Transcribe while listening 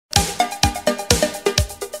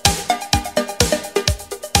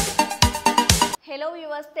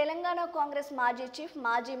Viewers Telangana Congress మాజీ chief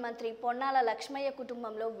మాజీ మంత్రి పొన్నాల లక్ష్మయ్య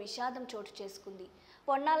కుటుంబంలో విషాదం చోటు చేసుకుంది.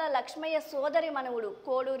 పొన్నాల లక్ష్మయ్య సోదరి మనవుడు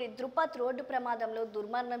కోడూరి ధృపద్ రోడ్డు ప్రమాదంలో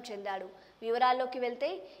దుర్మరణం చెందాడు. వివరాల్లోకి వెళ్తే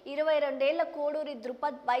 22 ఏళ్ల కోడూరి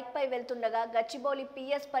ధృపద్ బైక్ పై వెళ్తుండగా గచ్చిబౌలి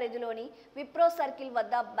పిఎస్ పరిధిలోని విప్రో సర్కిల్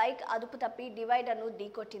వద్ద బైక్ అదుపు తప్పి డివైడర్ను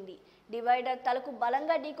ఢీకొట్టింది. డివైడర్ తలకు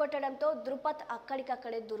బలంగా ఢీకొట్టడంతో ధృపద్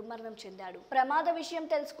అక్కడికక్కడే దుర్మరణం చెందాడు. ప్రమాద విషయం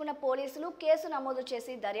తెలుసుకున్న పోలీసులు కేసు నమోదు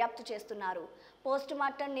చేసి దర్యాప్తు చేస్తున్నారు.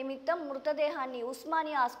 పోస్టుమార్టం నిమిత్తం మృతదేహాన్ని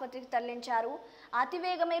ఉస్మానియా ఆసుపత్రికి తరలించారు.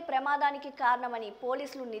 అతివేగమే ప్రమాదానికి కారణమని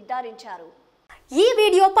పోలీసులు నిర్ధారించారు. ఈ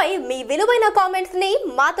వీడియోపై మీ విలువైన కామెంట్స్ ని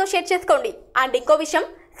మాతో షేర్ చేసుకోండి. అండ్ ఇంకో విషయం,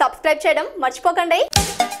 సబ్స్క్రైబ్ చేయడం మర్చిపోకండి.